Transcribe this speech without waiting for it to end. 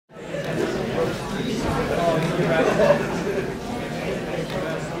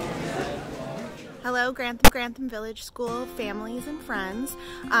Hello, Grantham Village School families and friends.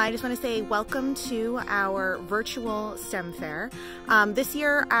 I just want to say welcome to our virtual STEM fair. This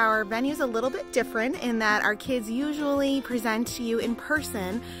year our venue is a little bit different in that our kids usually present to you in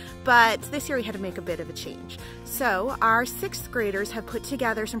person, but this year we had to make a bit of a change. So our 6th graders have put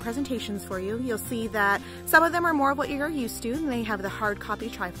together some presentations for you. You'll see that some of them are more of what you're used to, and they have the hard copy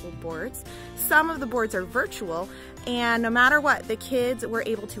trifold boards. Some of the boards are virtual, and no matter what, the kids were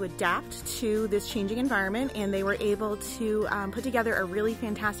able to adapt to this changing environment, and they were able to put together a really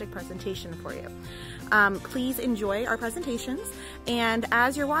fantastic presentation for you. Please enjoy our presentations, and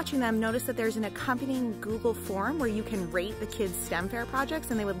as you're watching them, notice that there's an accompanying Google form where you can rate the kids' STEM fair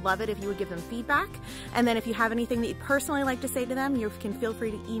projects, and they would love it if you would give them feedback. And then if you have anything that you'd personally like to say to them, you can feel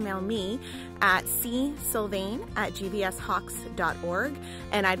free to email me at Sylvain@gvshawks.org,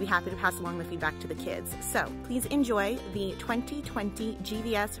 and I'd be happy to pass along the feedback to the kids. So please enjoy the 2020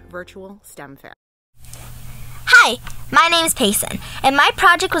 GVS Virtual STEM Fair. Hi, my name is Payson, and my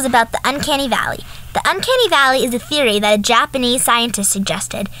project was about the Uncanny Valley. The Uncanny Valley is a theory that a Japanese scientist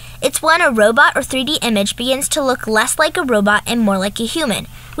suggested. It's when a robot or 3D image begins to look less like a robot and more like a human,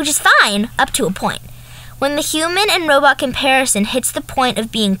 which is fine up to a point. When the human and robot comparison hits the point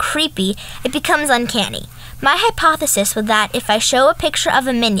of being creepy, it becomes uncanny. My hypothesis was that if I show a picture of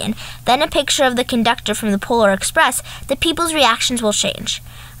a minion, then a picture of the conductor from the Polar Express, the people's reactions will change.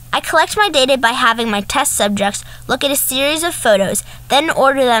 I collect my data by having my test subjects look at a series of photos, then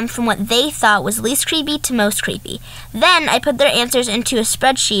order them from what they thought was least creepy to most creepy. Then I put their answers into a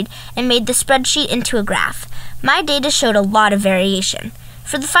spreadsheet and made the spreadsheet into a graph. My data showed a lot of variation.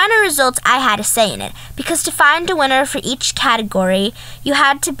 For the final results, I had a say in it, because to find a winner for each category, you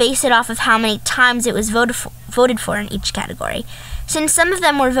had to base it off of how many times it was voted for in each category. Since some of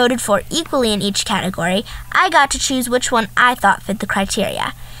them were voted for equally in each category, I got to choose which one I thought fit the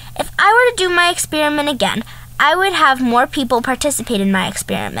criteria. If I were to do my experiment again, I would have more people participate in my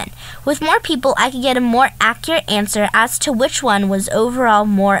experiment. With more people, I could get a more accurate answer as to which one was overall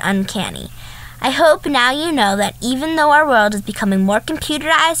more uncanny. I hope now you know that even though our world is becoming more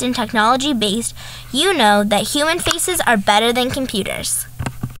computerized and technology-based, you know that human faces are better than computers.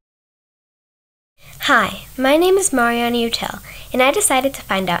 Hi, my name is Mariana Utel, and I decided to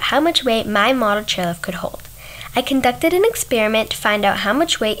find out how much weight my model chairlift could hold. I conducted an experiment to find out how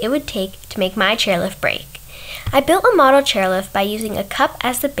much weight it would take to make my chairlift break. I built a model chairlift by using a cup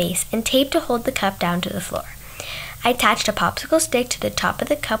as the base and tape to hold the cup down to the floor. I attached a popsicle stick to the top of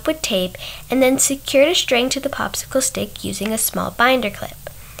the cup with tape and then secured a string to the popsicle stick using a small binder clip.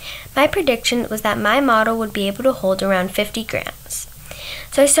 My prediction was that my model would be able to hold around 50 grams.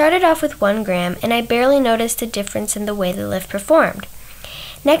 So I started off with 1 gram, and I barely noticed a difference in the way the lift performed.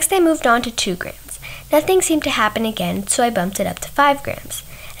 Next I moved on to 2 grams. Nothing seemed to happen again, so I bumped it up to 5 grams.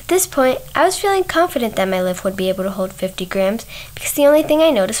 At this point, I was feeling confident that my lift would be able to hold 50 grams because the only thing I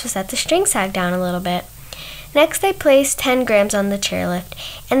noticed was that the string sagged down a little bit. Next, I placed 10 grams on the chairlift,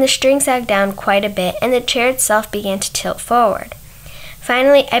 and the string sagged down quite a bit, and the chair itself began to tilt forward.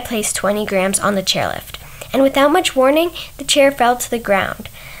 Finally, I placed 20 grams on the chairlift, and without much warning, the chair fell to the ground.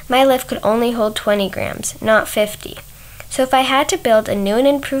 My lift could only hold 20 grams, not 50. So if I had to build a new and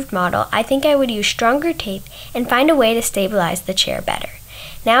improved model, I think I would use stronger tape and find a way to stabilize the chair better.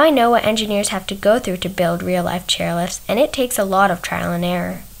 Now I know what engineers have to go through to build real-life chairlifts, and it takes a lot of trial and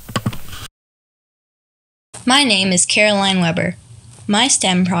error. My name is Caroline Weber. My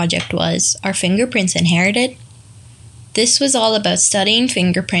STEM project was, Are Fingerprints Inherited? This was all about studying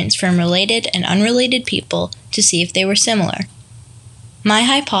fingerprints from related and unrelated people to see if they were similar. My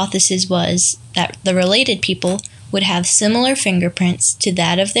hypothesis was that the related people would have similar fingerprints to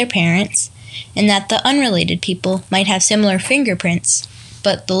that of their parents, and that the unrelated people might have similar fingerprints,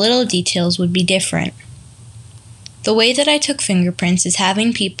 but the little details would be different. The way that I took fingerprints is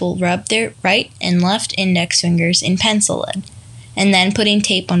having people rub their right and left index fingers in pencil lead, and then putting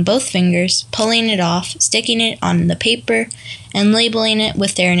tape on both fingers, pulling it off, sticking it on the paper, and labeling it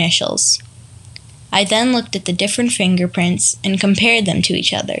with their initials. I then looked at the different fingerprints and compared them to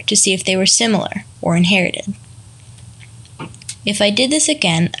each other to see if they were similar or inherited. If I did this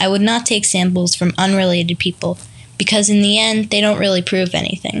again, I would not take samples from unrelated people, because in the end, they don't really prove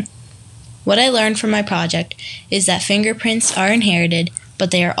anything. What I learned from my project is that fingerprints are inherited, but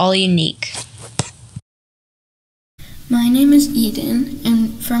they are all unique. My name is Eden,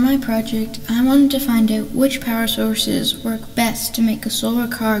 and for my project, I wanted to find out which power sources work best to make a solar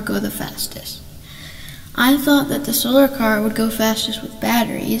car go the fastest. I thought that the solar car would go fastest with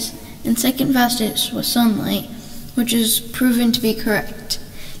batteries, and second fastest with sunlight, which is proven to be correct.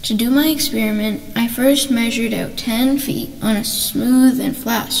 To do my experiment, I first measured out 10 feet on a smooth and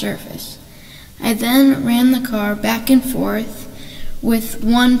flat surface. I then ran the car back and forth with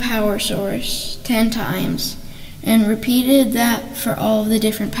one power source 10 times and repeated that for all of the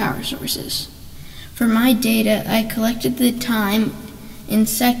different power sources. For my data, I collected the time in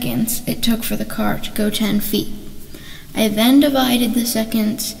seconds it took for the car to go 10 feet. I then divided the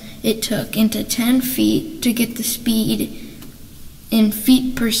seconds it took into 10 feet to get the speed in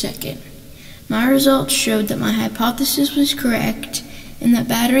feet per second. My results showed that my hypothesis was correct and that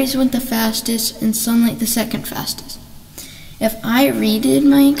batteries went the fastest and sunlight the second fastest. If I redid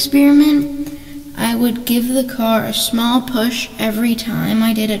my experiment, I would give the car a small push every time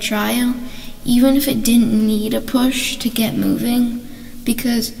I did a trial, even if it didn't need a push to get moving,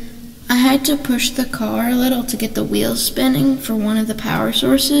 because I had to push the car a little to get the wheels spinning for one of the power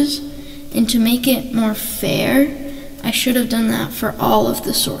sources, and to make it more fair, I should have done that for all of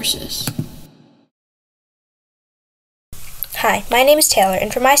the sources. Hi, my name is Taylor,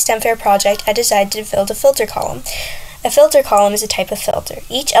 and for my STEM Fair project, I decided to build a filter column. A filter column is a type of filter.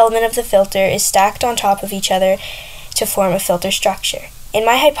 Each element of the filter is stacked on top of each other to form a filter structure. In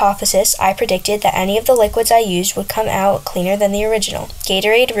my hypothesis, I predicted that any of the liquids I used would come out cleaner than the original: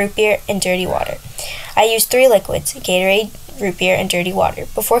 Gatorade, root beer, and dirty water. I used 3 liquids: Gatorade, root beer, and dirty water.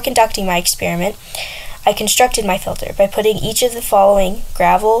 Before conducting my experiment, I constructed my filter by putting each of the following: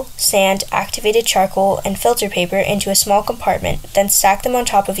 gravel, sand, activated charcoal, and filter paper into a small compartment, then stacked them on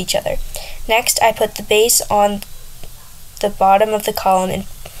top of each other. Next, I put the base on the bottom of the column and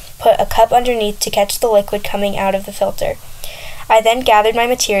put a cup underneath to catch the liquid coming out of the filter. I then gathered my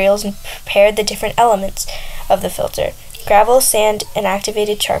materials and prepared the different elements of the filter: gravel, sand, and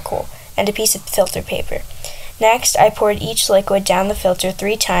activated charcoal, and a piece of filter paper. Next, I poured each liquid down the filter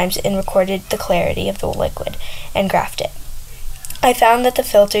 3 times and recorded the clarity of the liquid and graphed it. I found that the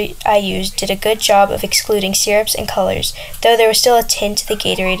filter I used did a good job of excluding syrups and colors, though there was still a tint to the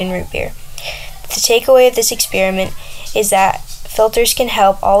Gatorade and root beer. The takeaway of this experiment is that filters can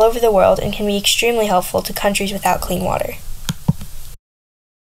help all over the world and can be extremely helpful to countries without clean water.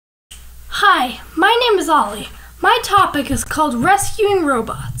 Hi, my name is Ollie. My topic is called Rescuing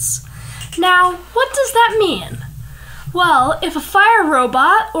Robots. Now, what does that mean? Well, if a fire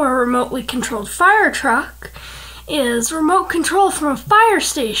robot or a remotely controlled fire truck is remote controlled from a fire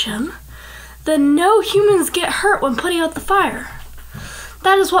station, then no humans get hurt when putting out the fire.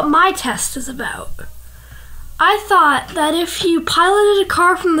 That is what my test is about. I thought that if you piloted a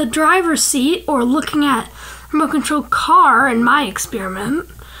car from the driver's seat, or looking at a remote-controlled car in my experiment,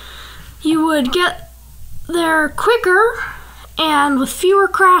 you would get there quicker and with fewer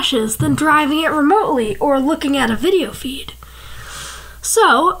crashes than driving it remotely or looking at a video feed.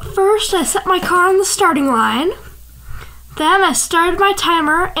 So, first I set my car on the starting line, then I started my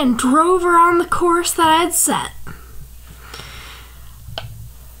timer and drove around the course that I had set.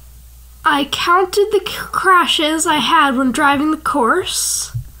 I counted the crashes I had when driving the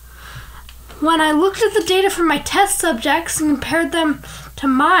course. When I looked at the data from my test subjects and compared them to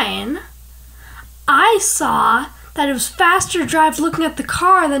mine, I saw that it was faster to drive looking at the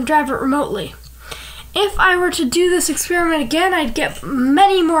car than drive it remotely. If I were to do this experiment again, I'd get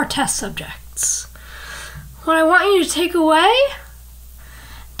many more test subjects. What I want you to take away: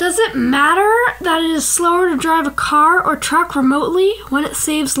 does it matter that it is slower to drive a car or truck remotely when it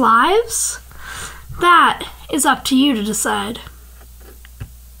saves lives? That is up to you to decide.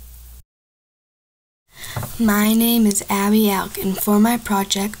 My name is Abby Alk, and for my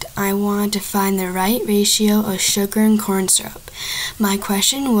project, I wanted to find the right ratio of sugar and corn syrup. My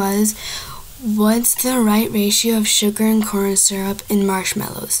question was, what's the right ratio of sugar and corn syrup in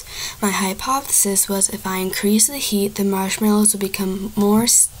marshmallows? My hypothesis was if I increase the heat, the marshmallows will become more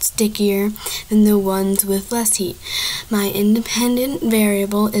stickier than the ones with less heat. My independent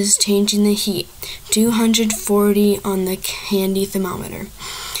variable is changing the heat, 240 on the candy thermometer,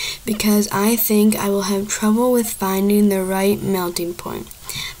 because I think I will have trouble with finding the right melting point.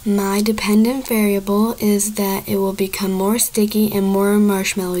 My dependent variable is that it will become more sticky and more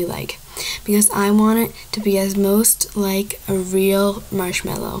marshmallow-like, because I want it to be as most like a real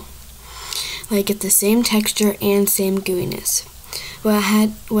marshmallow, like it's the same texture and same gooiness.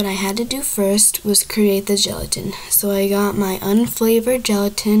 What I had to do first was create the gelatin, so I got my unflavored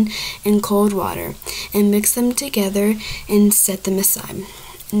gelatin and cold water and mixed them together and set them aside.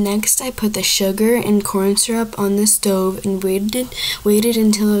 Next, I put the sugar and corn syrup on the stove and waited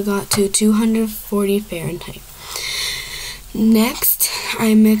until it got to 240 Fahrenheit. Next,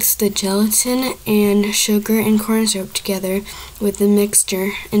 I mixed the gelatin and sugar and corn syrup together with the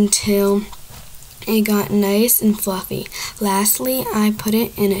mixture until it got nice and fluffy. Lastly, I put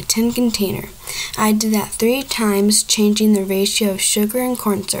it in a tin container. I did that 3 times, changing the ratio of sugar and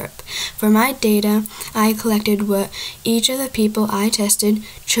corn syrup. For my data, I collected what each of the people I tested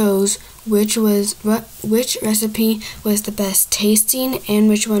chose, which recipe was the best tasting and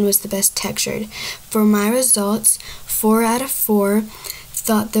which one was the best textured. For my results, 4 out of 4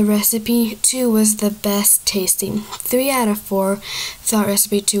 thought the recipe 2 was the best tasting. 3 out of 4 thought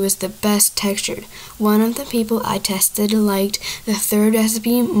recipe 2 was the best textured. One of the people I tested liked the 3rd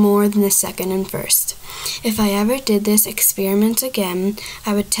recipe more than the 2nd and 1st. If I ever did this experiment again,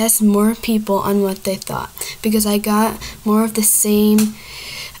 I would test more people on what they thought, because I got more of the same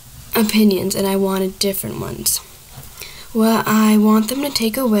opinions and I wanted different ones. What I want them to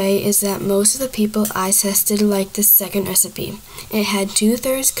take away is that most of the people I tested liked the 2nd recipe. It had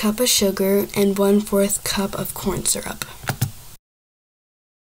 2/3 cup of sugar and 1/4 cup of corn syrup.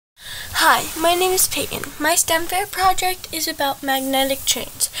 Hi, my name is Peyton. My STEM Fair project is about magnetic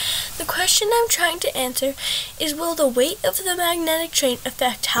trains. The question I'm trying to answer is, will the weight of the magnetic train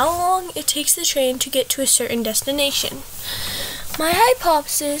affect how long it takes the train to get to a certain destination? My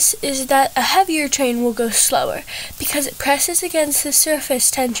hypothesis is that a heavier train will go slower because it presses against the surface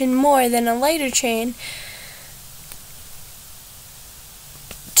tension more than a lighter train.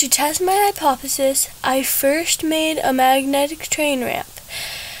 To test my hypothesis, I first made a magnetic train ramp.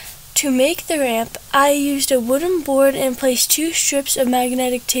 To make the ramp, I used a wooden board and placed 2 strips of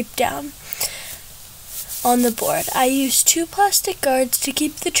magnetic tape down on the board. I used 2 plastic guards to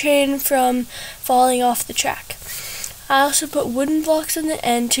keep the train from falling off the track. I also put wooden blocks on the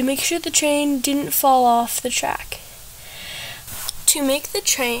end to make sure the train didn't fall off the track. To make the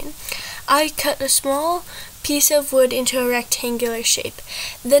train, I cut a small piece of wood into a rectangular shape,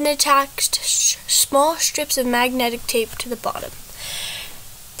 then attached small strips of magnetic tape to the bottom.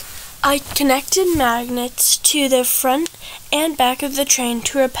 I connected magnets to the front and back of the train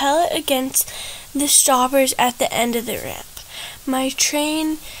to repel it against the stoppers at the end of the ramp. My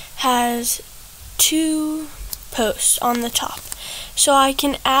train has 2 posts on the top, so I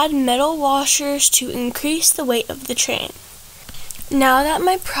can add metal washers to increase the weight of the train. Now that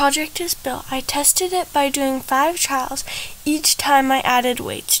my project is built, I tested it by doing 5 trials each time I added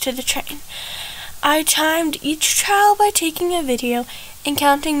weights to the train. I timed each trial by taking a video and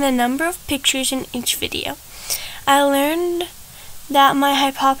counting the number of pictures in each video. I learned that my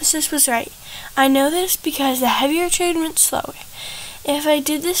hypothesis was right. I know this because the heavier train went slower. If I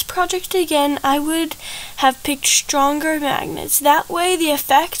did this project again, I would have picked stronger magnets. That way the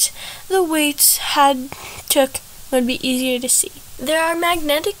effect the weights took would be easier to see. There are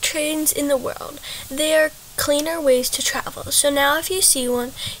magnetic trains in the world. They are cleaner ways to travel. So now if you see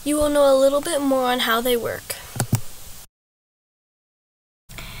one, you will know a little bit more on how they work.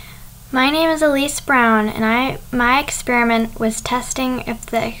 My name is Elise Brown, and my experiment was testing if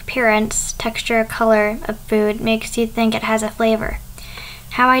the appearance, texture, color of food makes you think it has a flavor.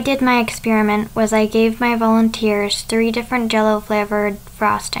 How I did my experiment was I gave my volunteers 3 different Jell-O-flavored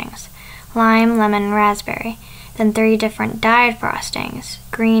frostings, lime, lemon, raspberry, then 3 different dyed frostings,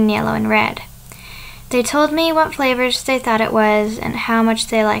 green, yellow, and red. They told me what flavors they thought it was and how much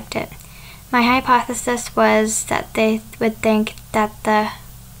they liked it. My hypothesis was that they would think that the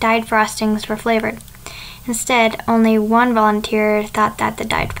dyed frostings were flavored. Instead, only 1 volunteer thought that the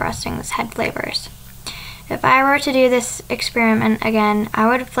dyed frostings had flavors. If I were to do this experiment again, I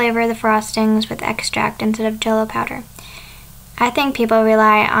would flavor the frostings with extract instead of Jell-O powder. I think people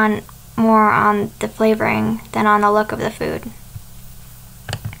rely more on the flavoring than on the look of the food.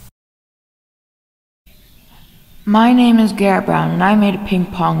 My name is Garrett Brown, and I made a ping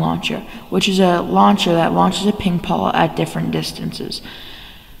pong launcher, which is a launcher that launches a ping pong at different distances.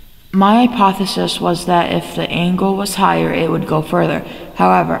 My hypothesis was that if the angle was higher, it would go further.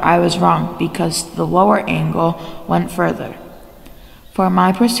 However, I was wrong because the lower angle went further. For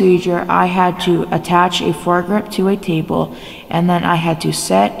my procedure, I had to attach a foregrip to a table, and then I had to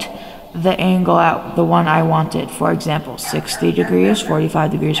set the angle at the one I wanted, for example, 60 degrees,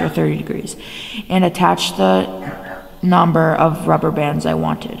 45 degrees, or 30 degrees, and attach the number of rubber bands I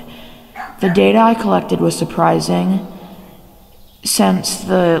wanted. The data I collected was surprising, since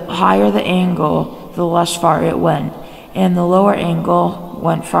the higher the angle, the less far it went, and the lower angle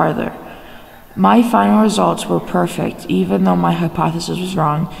went farther. My final results were perfect, even though my hypothesis was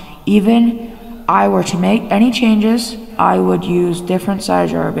wrong. Even I were to make any changes, I would use different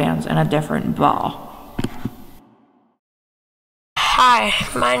size rubber bands and a different ball. Hi,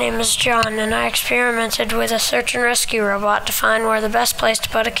 my name is John, and I experimented with a search and rescue robot to find where the best place to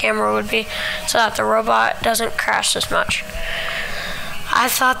put a camera would be so that the robot doesn't crash as much. I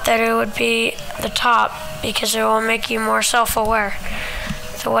thought that it would be the top because it will make you more self-aware.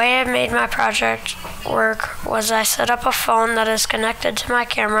 The way I made my project work was I set up a phone that is connected to my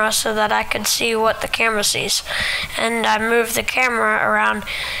camera so that I could see what the camera sees, and I moved the camera around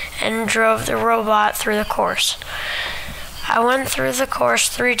and drove the robot through the course. I went through the course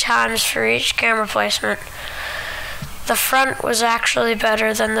 3 times for each camera placement. The front was actually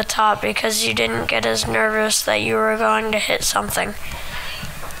better than the top because you didn't get as nervous that you were going to hit something.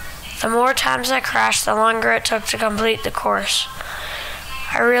 The more times I crashed, the longer it took to complete the course.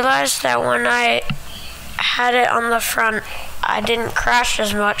 I realized that when I had it on the front, I didn't crash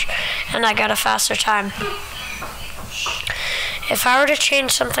as much and I got a faster time. If I were to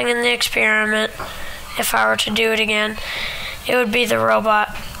change something in the experiment, if I were to do it again, it would be the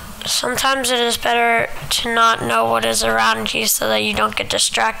robot. Sometimes it is better to not know what is around you so that you don't get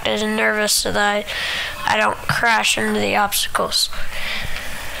distracted and nervous so that I don't crash into the obstacles.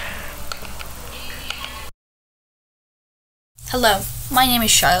 Hello, my name is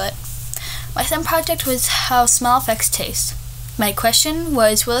Charlotte. My STEM project was how smell effects taste. My question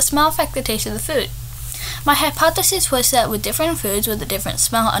was, will the smell affect the taste of the food? My hypothesis was that with different foods with a different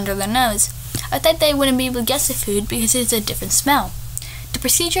smell under their nose, I thought they wouldn't be able to guess the food because it's a different smell. The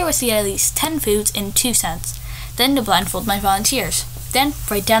procedure was to get at least 10 foods in 2 scents, then to blindfold my volunteers, then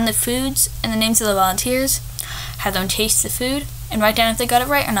write down the foods and the names of the volunteers, have them taste the food, and write down if they got it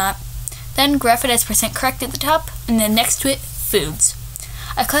right or not, then graph it as % correct at the top, and then next to it, foods.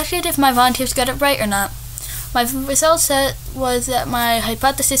 I collected if my volunteers got it right or not. My result was that my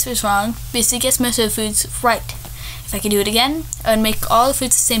hypothesis was wrong because they guessed most of the foods right. If I could do it again, I would make all the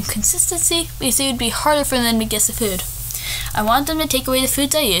foods the same consistency because it would be harder for them to guess the food. I want them to take away the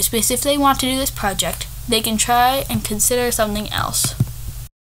foods I use because if they want to do this project, they can try and consider something else.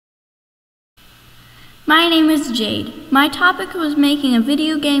 My name is Jade. My topic was making a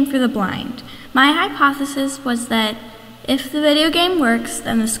video game for the blind. My hypothesis was that if the video game works,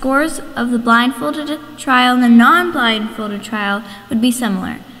 then the scores of the blindfolded trial and the non-blindfolded trial would be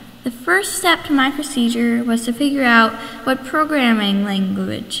similar. The first step to my procedure was to figure out what programming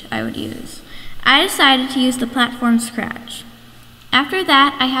language I would use. I decided to use the platform Scratch. After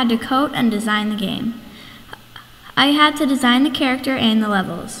that, I had to code and design the game. I had to design the character and the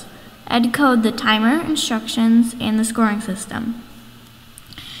levels. I had to code the timer, instructions, and the scoring system.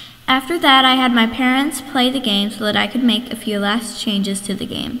 After that, I had my parents play the game so that I could make a few last changes to the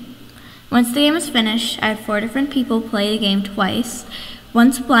game. Once the game was finished, I had 4 different people play the game twice,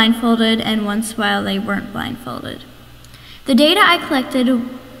 once blindfolded and once while they weren't blindfolded. The data I collected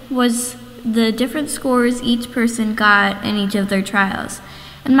was the different scores each person got in each of their trials.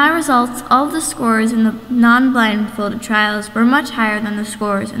 In my results, all of the scores in the non-blindfolded trials were much higher than the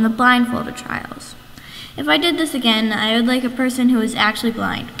scores in the blindfolded trials. If I did this again, I would like a person who is actually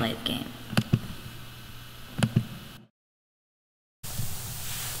blind to play the game.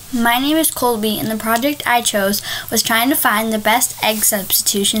 My name is Colby, and the project I chose was trying to find the best egg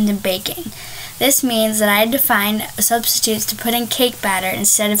substitutions in baking. This means that I had to find substitutes to put in cake batter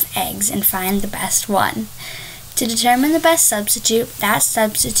instead of eggs and find the best one. To determine the best substitute, that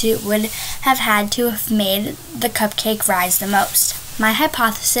substitute would have had to have made the cupcake rise the most. My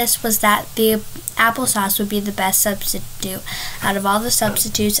hypothesis was that the applesauce would be the best substitute out of all the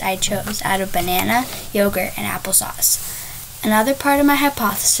substitutes I chose, out of banana, yogurt, and applesauce. Another part of my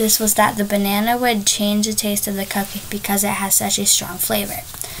hypothesis was that the banana would change the taste of the cupcake because it has such a strong flavor.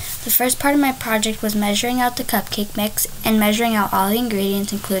 The first part of my project was measuring out the cupcake mix and measuring out all the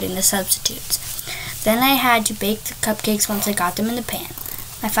ingredients, including the substitutes. Then I had to bake the cupcakes once I got them in the pan.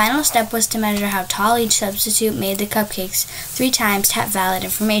 My final step was to measure how tall each substitute made the cupcakes 3 times to have valid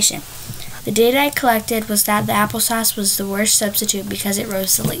information. The data I collected was that the applesauce was the worst substitute because it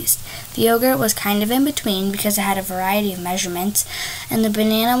rose the least. The yogurt was kind of in between because it had a variety of measurements, and the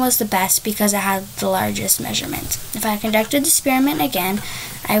banana was the best because it had the largest measurement. If I conducted the experiment again,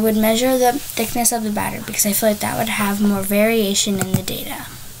 I would measure the thickness of the batter because I feel like that would have more variation in the data.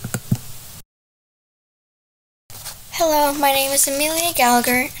 Hello, my name is Amelia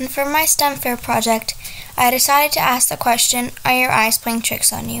Gallagher, and for my STEM Fair project, I decided to ask the question, are your eyes playing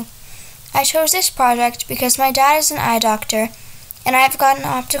tricks on you? I chose this project because my dad is an eye doctor, and I have gotten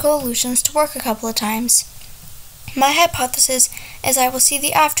optical illusions to work a couple of times. My hypothesis is I will see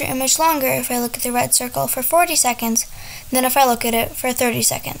the after image longer if I look at the red circle for 40 seconds than if I look at it for 30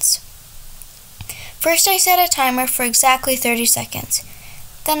 seconds. First I set a timer for exactly 30 seconds.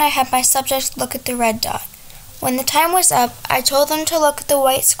 Then I had my subject look at the red dot. When the time was up, I told them to look at the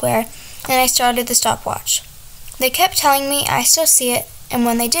white square, and I started the stopwatch. They kept telling me I still see it, and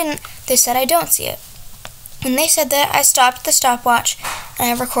when they didn't, they said I don't see it. When they said that, I stopped the stopwatch, and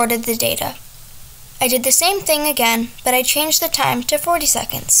I recorded the data. I did the same thing again, but I changed the time to 40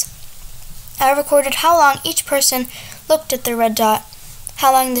 seconds. I recorded how long each person looked at the red dot,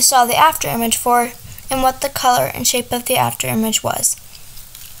 how long they saw the after image for, and what the color and shape of the after image was.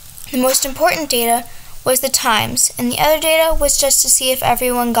 The most important data was the times, and the other data was just to see if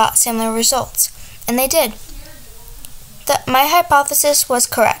everyone got similar results, and they did. My hypothesis was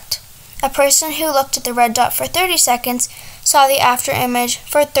correct. A person who looked at the red dot for 30 seconds saw the after image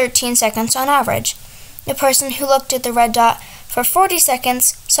for 13 seconds on average. A person who looked at the red dot for 40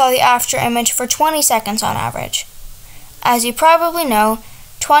 seconds saw the after image for 20 seconds on average. As you probably know,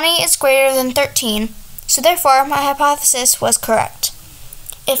 20 is greater than 13, so therefore my hypothesis was correct.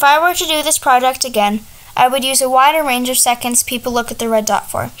 If I were to do this project again, I would use a wider range of seconds people look at the red dot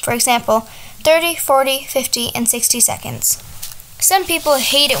for. For example, 30, 40, 50, and 60 seconds. Some people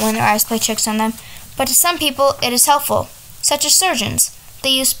hate it when their eyes play tricks on them, but to some people it is helpful, such as surgeons. They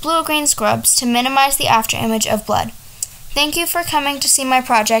use blue-green scrubs to minimize the after image of blood. Thank you for coming to see my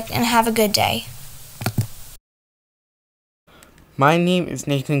project, and have a good day. My name is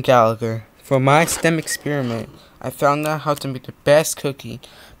Nathan Gallagher. For my STEM experiment, I found out how to make the best cookie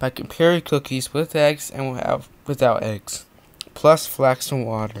by comparing cookies with eggs and without eggs, plus flax and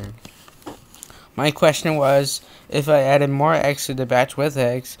water. My question was, if I added more eggs to the batch with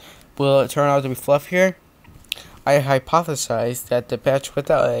eggs, will it turn out to be fluffier? I hypothesized that the batch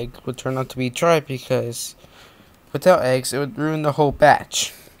without egg would turn out to be dry because without eggs it would ruin the whole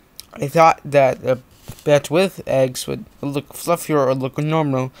batch. I thought that the batch with eggs would look fluffier or look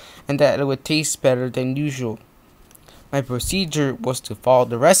normal, and that it would taste better than usual. My procedure was to follow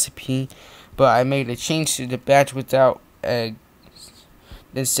the recipe, but I made a change to the batch without eggs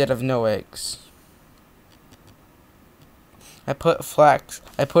instead of no eggs. I put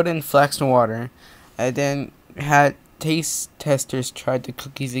in flax and water. I then had taste testers try the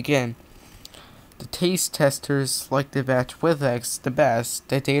cookies again. The taste testers liked the batch with eggs the best.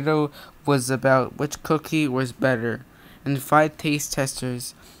 The data was about which cookie was better, and 5 taste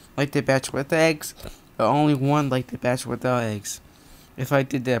testers liked the batch with eggs, but only 1 liked the batch without eggs. If I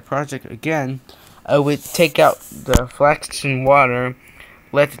did that project again, I would take out the flax and water,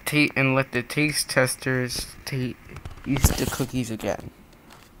 let the taste testers use the cookies again.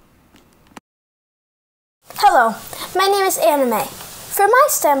 Hello, my name is Anna May. For my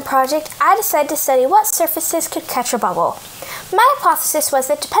STEM project, I decided to study what surfaces could catch a bubble. My hypothesis was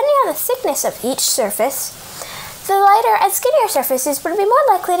that depending on the thickness of each surface, the lighter and skinnier surfaces would be more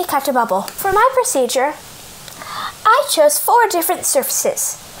likely to catch a bubble. For my procedure, I chose 4 different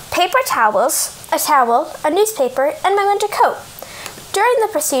surfaces: paper towels, a towel, a newspaper, and my winter coat. During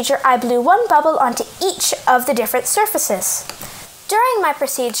the procedure, I blew 1 bubble onto each of the different surfaces. During my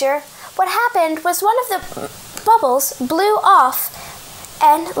procedure, what happened was one of the bubbles blew off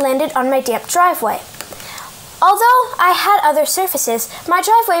and landed on my damp driveway. Although I had other surfaces, my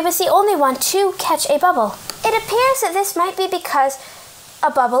driveway was the only one to catch a bubble. It appears that this might be because a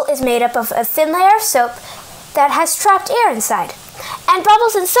bubble is made up of a thin layer of soap that has trapped air inside. And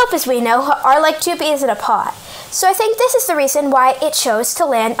bubbles in soap, as we know, are like 2 peas in a pod. So I think this is the reason why it chose to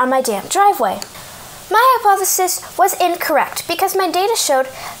land on my damp driveway. My hypothesis was incorrect because my data showed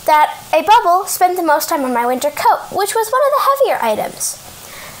that a bubble spent the most time on my winter coat, which was one of the heavier items.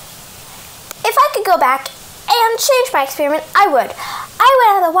 If I could go back and change my experiment, I would. I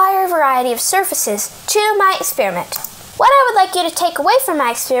would add a wider variety of surfaces to my experiment. What I would like you to take away from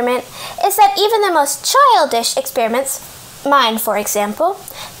my experiment is that even the most childish experiments, mine for example,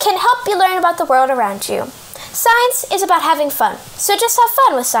 can help you learn about the world around you. Science is about having fun, so just have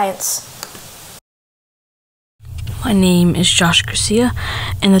fun with science. My name is Josh Garcia,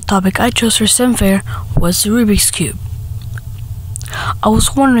 and the topic I chose for STEM Fair was the Rubik's Cube. I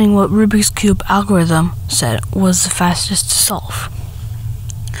was wondering what Rubik's Cube algorithm said was the fastest to solve.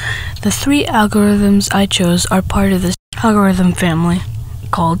 The 3 algorithms I chose are part of this algorithm family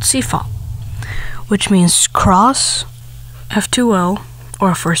called CFOP, which means cross, F2L,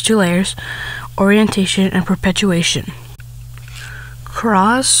 or first 2 layers, orientation, and perpetuation.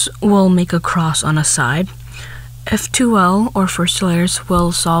 Cross will make a cross on a side. F2L, or first 2 layers,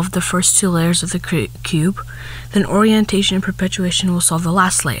 will solve the first 2 layers of the cube. Then orientation and perpetuation will solve the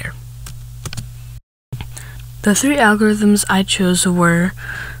last layer. The 3 algorithms I chose were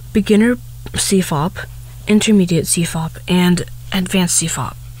beginner CFOP, intermediate CFOP, and advanced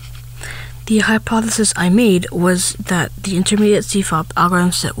CFOP. The hypothesis I made was that the intermediate CFOP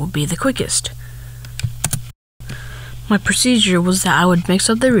algorithm set would be the quickest. My procedure was that I would mix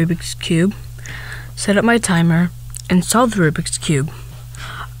up the Rubik's Cube, set up my timer, and solve the Rubik's Cube.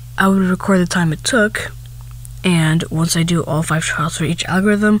 I would record the time it took, and once I do all 5 trials for each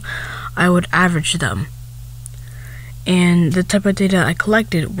algorithm, I would average them. And the type of data I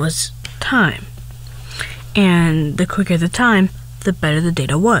collected was time. And the quicker the time, the better the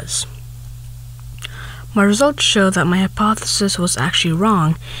data was. My results show that my hypothesis was actually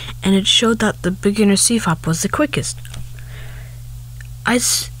wrong, and it showed that the beginner CFOP was the quickest.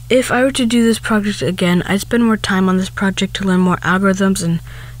 If I were to do this project again, I'd spend more time on this project to learn more algorithms, and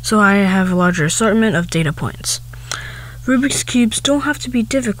so I have a larger assortment of data points. Rubik's Cubes don't have to be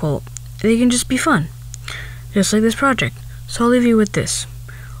difficult, they can just be fun. Just like this project. So I'll leave you with this.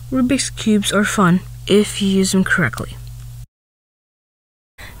 Rubik's Cubes are fun if you use them correctly.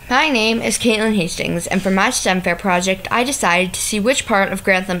 My name is Caitlin Hastings, and for my STEM Fair project, I decided to see which part of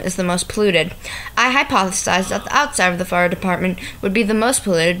Grantham is the most polluted. I hypothesized that the outside of the fire department would be the most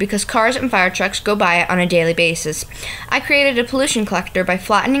polluted because cars and fire trucks go by it on a daily basis. I created a pollution collector by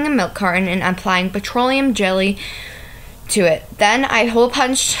flattening a milk carton and applying petroleum jelly to it. Then I hole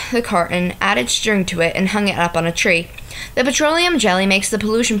punched the carton, added string to it, and hung it up on a tree. The petroleum jelly makes the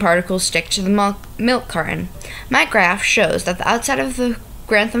pollution particles stick to the milk carton. My graph shows that the outside of the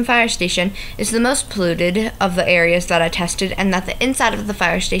Grantham Fire Station is the most polluted of the areas that I tested, and that the inside of the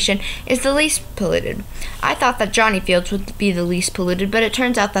fire station is the least polluted. I thought that Johnny Fields would be the least polluted, but it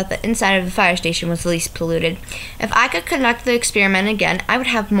turns out that the inside of the fire station was the least polluted. If I could conduct the experiment again, I would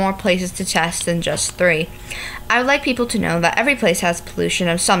have more places to test than just 3. I would like people to know that every place has pollution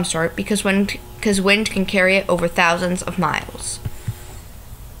of some sort because wind can carry it over thousands of miles.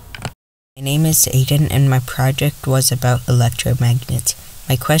 My name is Aiden, and my project was about electromagnets.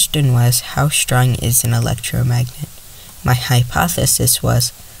 My question was, how strong is an electromagnet? My hypothesis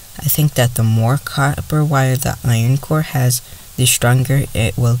was, I think that the more copper wire the iron core has, the stronger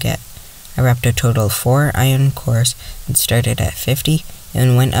it will get. I wrapped a total of 4 iron cores and started at 50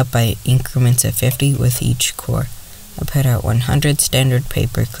 and went up by increments of 50 with each core. I put out 100 standard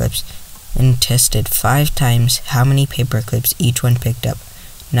paper clips and tested 5 times how many paper clips each one picked up.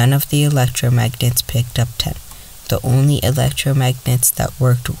 None of the electromagnets picked up 10. The only electromagnets that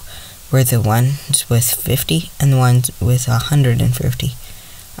worked were the ones with 50 and the ones with 150.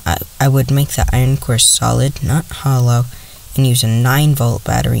 I would make the iron core solid, not hollow, and use a 9-volt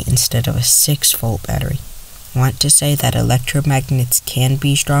battery instead of a 6-volt battery. I want to say that electromagnets can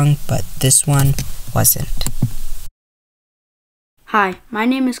be strong, but this one wasn't. Hi, my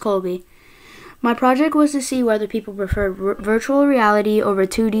name is Colby. My project was to see whether people preferred virtual reality over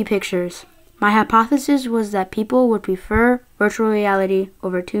 2D pictures. My hypothesis was that people would prefer virtual reality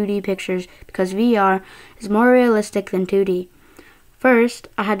over 2D pictures because VR is more realistic than 2D. First,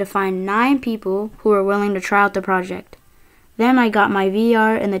 I had to find 9 people who were willing to try out the project. Then I got my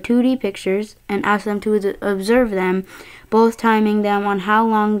VR and the 2D pictures and asked them to observe them, both timing them on how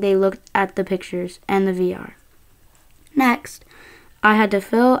long they looked at the pictures and the VR. Next, I had to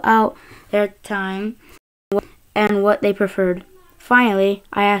fill out their time and what they preferred. Finally,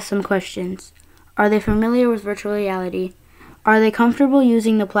 I asked some questions. Are they familiar with virtual reality? Are they comfortable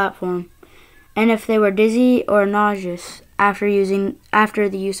using the platform? And if they were dizzy or nauseous after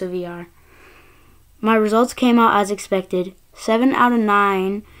the use of VR. My results came out as expected. 7 out of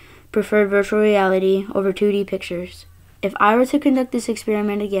 9 preferred virtual reality over 2D pictures. If I were to conduct this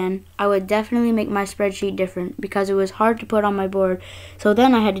experiment again, I would definitely make my spreadsheet different because it was hard to put on my board, so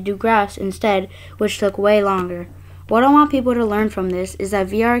then I had to do graphs instead, which took way longer. What I want people to learn from this is that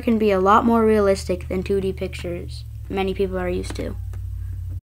VR can be a lot more realistic than 2D pictures many people are used to.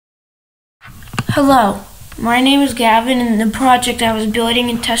 Hello, my name is Gavin, and the project I was building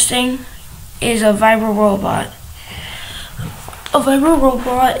and testing is a vibro robot. A vibro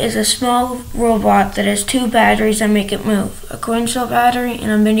robot is a small robot that has 2 batteries that make it move, a coin cell battery and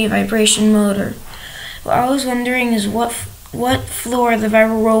a mini vibration motor. What I was wondering is what floor the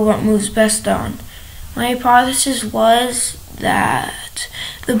vibro robot moves best on. My hypothesis was that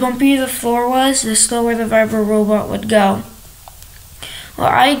the bumpier the floor was, the slower the vibro robot would go.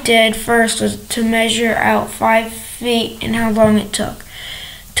 What I did first was to measure out 5 feet and how long it took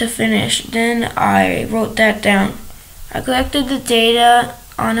to finish. Then I wrote that down. I collected the data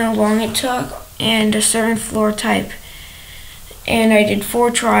on how long it took and a certain floor type, and I did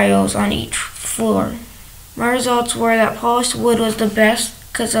 4 trials on each floor. My results were that polished wood was the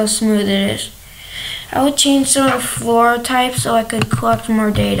best because how smooth it is. I would change some of the floor types so I could collect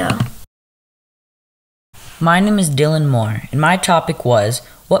more data. My name is Dylan Moore, and my topic was,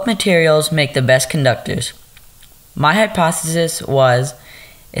 what materials make the best conductors? My hypothesis was,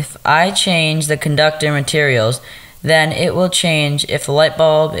 if I change the conductor materials, then it will change if the light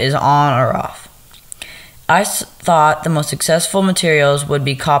bulb is on or off. I thought the most successful materials would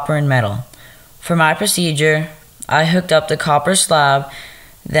be copper and metal. For my procedure, I hooked up the copper slab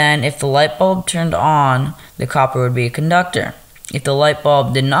Then if the light bulb turned on, the copper would be a conductor. If the light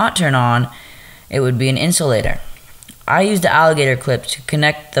bulb did not turn on, it would be an insulator. I used the alligator clip to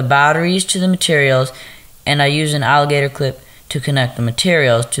connect the batteries to the materials, and I used an alligator clip to connect the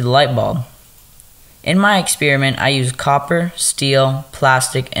materials to the light bulb. In my experiment, I used copper, steel,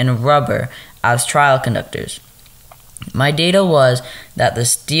 plastic, and rubber as trial conductors. My data was that the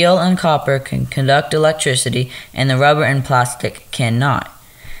steel and copper can conduct electricity and the rubber and plastic cannot.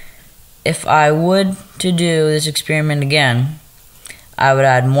 If I would to do this experiment again, I would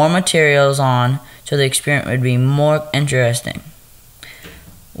add more materials on so the experiment would be more interesting.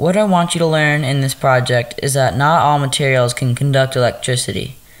 What I want you to learn in this project is that not all materials can conduct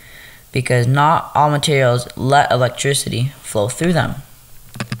electricity, because not all materials let electricity flow through them.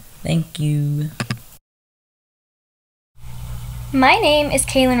 Thank you. My name is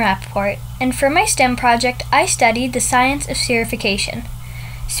Kaylin Rappaport, and for my STEM project, I studied the science of spherification.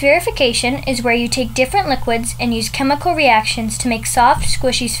 Spherification is where you take different liquids and use chemical reactions to make soft,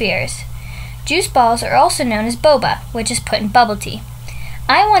 squishy spheres. Juice balls are also known as boba, which is put in bubble tea.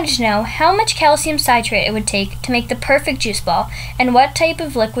 I wanted to know how much calcium citrate it would take to make the perfect juice ball and what type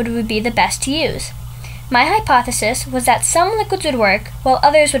of liquid would be the best to use. My hypothesis was that some liquids would work while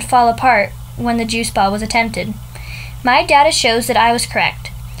others would fall apart when the juice ball was attempted. My data shows that I was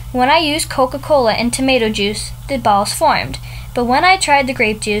correct. When I used Coca-Cola and tomato juice, the balls formed, but when I tried the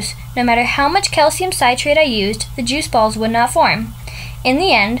grape juice, no matter how much calcium citrate I used, the juice balls would not form. In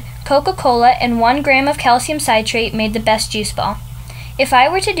the end, Coca-Cola and 1 gram of calcium citrate made the best juice ball. If I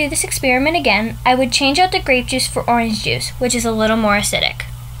were to do this experiment again, I would change out the grape juice for orange juice, which is a little more acidic.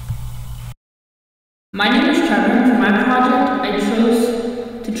 My name is Trevor, and for my project, I chose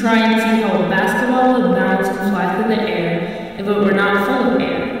to try and see how a basketball would bounce and fly through the air if it were not full of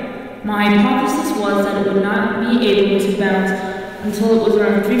air. My hypothesis was that it would not be able to bounce until it was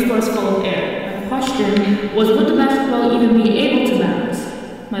around 3/4 full of air. My question was, would the basketball even be able to bounce?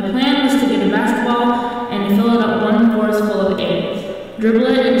 My plan was to get a basketball and fill it up 1/4 full of air. Dribble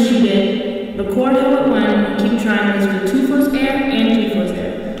it and shoot it, record how it went, and keep trying this with 2/4 air and 3/4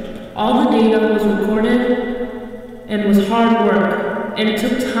 air. All the data was recorded and was hard work, and it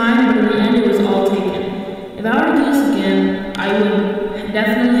took time, but in the end it was all taken. If I were to do this again, I would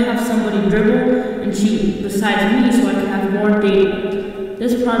definitely have somebody dribble and shoot besides me so I could have more data.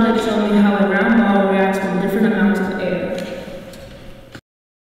 This project showed me how a round ball reacts with different amounts of air.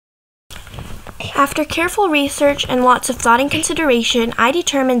 After careful research and lots of thought and consideration, I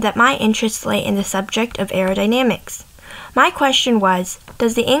determined that my interests lay in the subject of aerodynamics. My question was,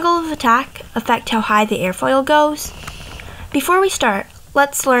 does the angle of attack affect how high the airfoil goes? Before we start,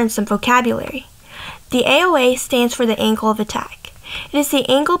 let's learn some vocabulary. The AOA stands for the angle of attack. It is the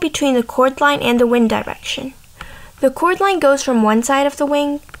angle between the chord line and the wind direction. The chord line goes from one side of the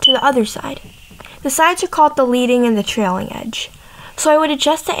wing to the other side. The sides are called the leading and the trailing edge. So I would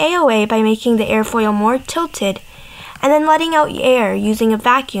adjust the AOA by making the airfoil more tilted and then letting out air using a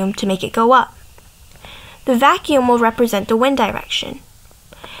vacuum to make it go up. The vacuum will represent the wind direction.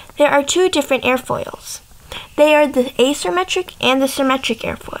 There are 2 different airfoils. They are the asymmetric and the symmetric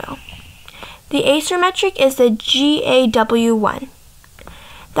airfoil. The asymmetric is the GAW1.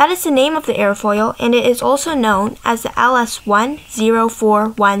 That is the name of the airfoil, and it is also known as the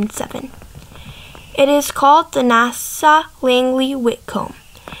LS10417. It is called the NASA Langley Whitcomb,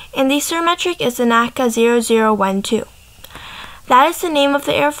 and the symmetric is the NACA 0012. That is the name of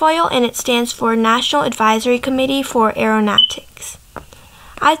the airfoil, and it stands for National Advisory Committee for Aeronautics.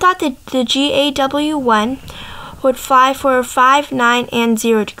 I thought that the GAW1 would fly for 5, 9, and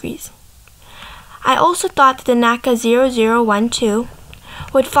 0 degrees. I also thought that the NACA 0012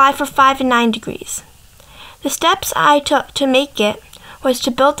 would fly for 5 and 9 degrees. The steps I took to make it was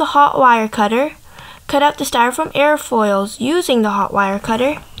to build the hot wire cutter, cut out the styrofoam airfoils using the hot wire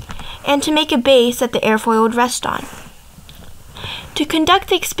cutter, and to make a base that the airfoil would rest on. To conduct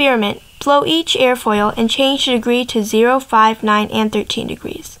the experiment, blow each airfoil and change the degree to 0, 5, 9, and 13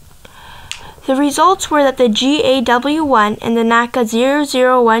 degrees. The results were that the GAW1 and the NACA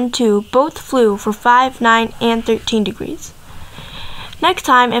 0012 both flew for 5, 9, and 13 degrees. Next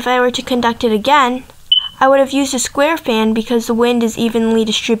time, if I were to conduct it again, I would have used a square fan because the wind is evenly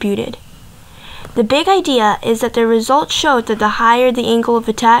distributed. The big idea is that the results showed that the higher the angle of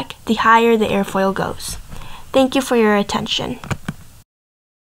attack, the higher the airfoil goes. Thank you for your attention.